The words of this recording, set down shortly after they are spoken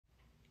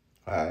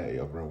Hi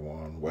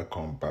everyone,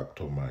 welcome back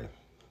to my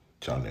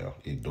channel,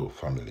 Igbo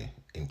family.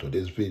 In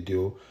today's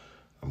video,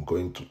 I'm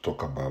going to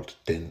talk about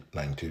 10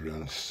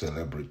 Nigerian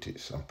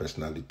celebrities and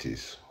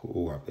personalities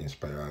who have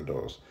inspired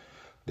us.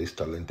 These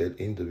talented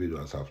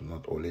individuals have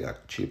not only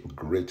achieved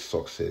great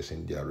success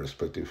in their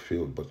respective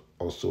field, but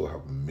also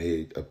have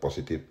made a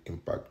positive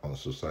impact on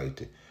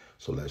society.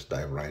 So let's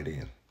dive right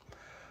in.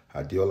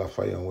 Adeola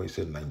Fayanwo is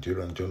a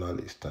Nigerian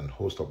journalist and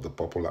host of the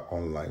popular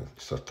online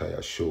satire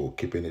show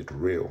Keeping It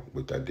Real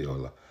with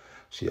Adeola.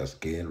 She has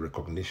gained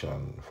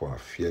recognition for her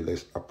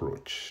fearless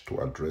approach to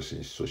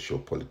addressing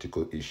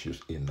socio-political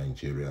issues in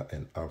Nigeria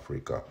and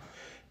Africa.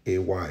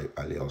 AY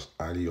alias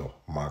Ayo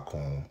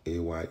Makon.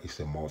 AY is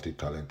a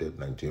multi-talented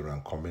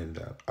Nigerian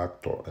comedian,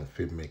 actor, and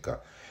filmmaker.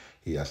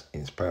 He has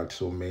inspired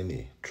so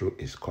many through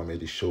his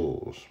comedy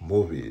shows,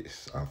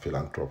 movies, and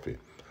philanthropy.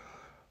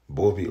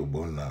 Bobby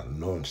Ubona,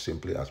 known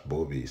simply as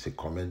Bobby, is a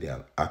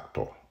comedian,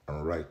 actor,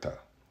 and writer.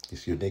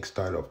 His unique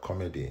style of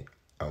comedy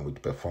and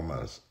with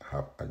performance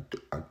have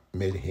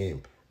made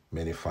him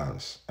many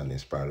fans and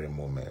inspiring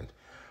moments.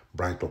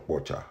 Bright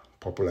Okwocha,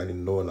 popularly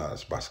known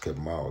as Basket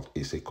Mouth,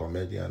 is a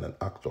comedian and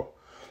actor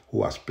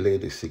who has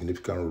played a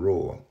significant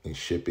role in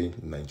shaping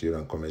the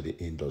Nigerian comedy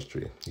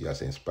industry. He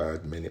has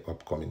inspired many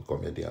upcoming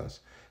comedians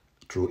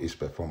through his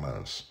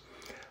performance.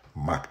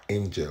 Mark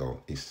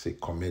Angel is a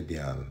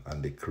comedian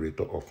and the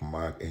creator of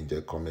Mark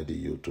Angel Comedy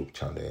YouTube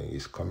channel.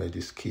 His comedy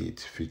skit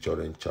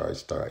featuring child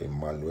star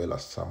Emmanuel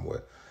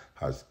Samuel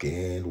has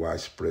gained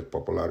widespread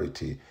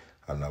popularity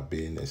and have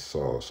been a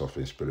source of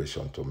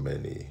inspiration to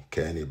many.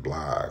 Kenny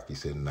Black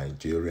is a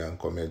Nigerian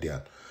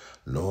comedian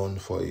known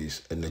for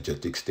his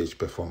energetic stage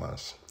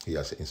performance. He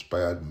has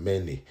inspired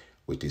many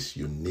with his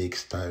unique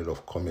style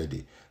of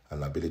comedy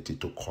and ability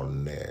to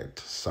connect.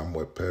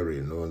 Samuel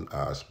Perry, known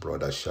as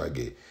Brother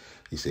Shaggy,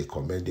 is a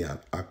comedian,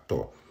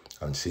 actor,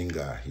 and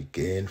singer. He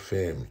gained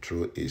fame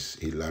through his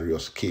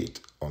hilarious skit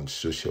on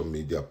social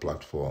media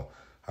platform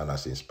and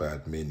has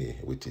inspired many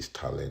with his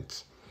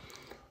talents.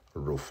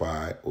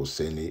 Rufai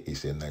Oseni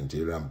is a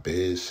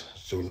Nigerian-based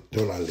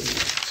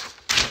journalist,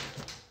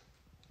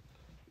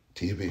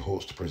 TV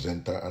host,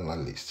 presenter,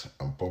 analyst,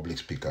 and public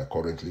speaker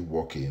currently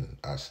working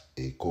as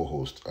a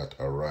co-host at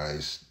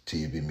Arise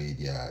TV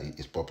Media. He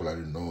is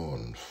popularly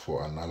known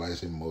for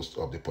analyzing most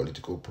of the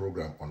political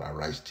program on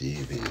Arise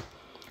TV.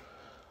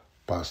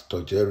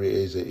 Pastor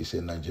Jerry Eze is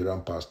a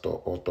Nigerian pastor,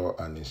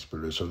 author, and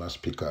inspirational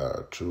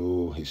speaker.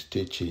 Through his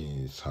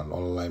teachings and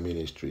online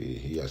ministry,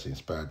 he has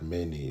inspired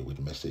many with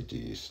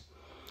messages.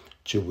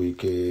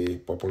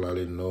 Chibuike,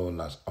 popularly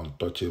known as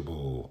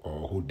Untouchable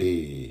or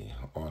Hude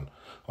on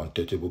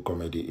Untouchable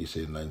Comedy, is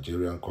a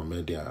Nigerian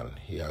comedian.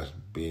 He has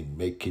been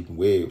making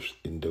waves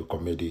in the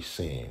comedy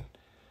scene.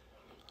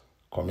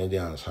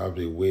 Comedians have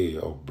a way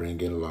of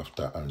bringing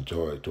laughter and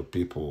joy to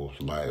people's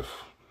life,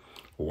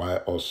 while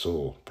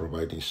also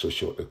providing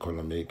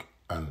socio-economic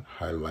and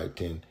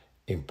highlighting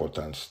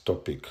important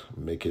topics,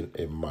 making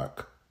a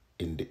mark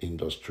in the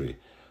industry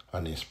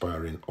and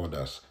inspiring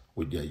others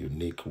with their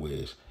unique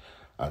ways.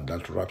 And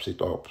that wraps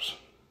it up.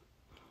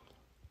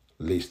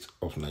 List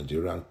of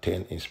Nigerian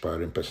 10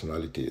 inspiring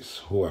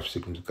personalities who have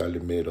significantly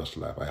made us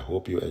laugh. I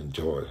hope you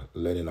enjoy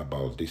learning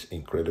about this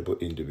incredible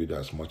individual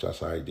as much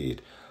as I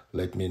did.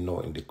 Let me know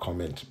in the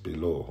comments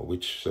below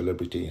which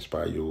celebrity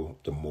inspired you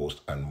the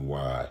most and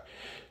why.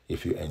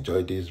 If you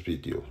enjoyed this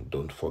video,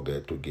 don't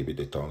forget to give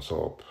it a thumbs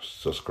up.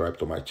 Subscribe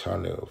to my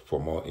channel for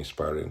more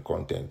inspiring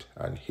content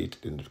and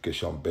hit the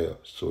notification bell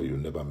so you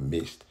never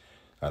miss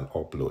an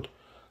upload.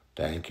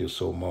 Thank you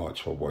so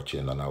much for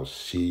watching, and I'll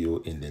see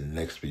you in the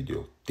next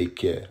video. Take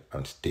care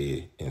and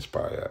stay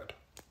inspired.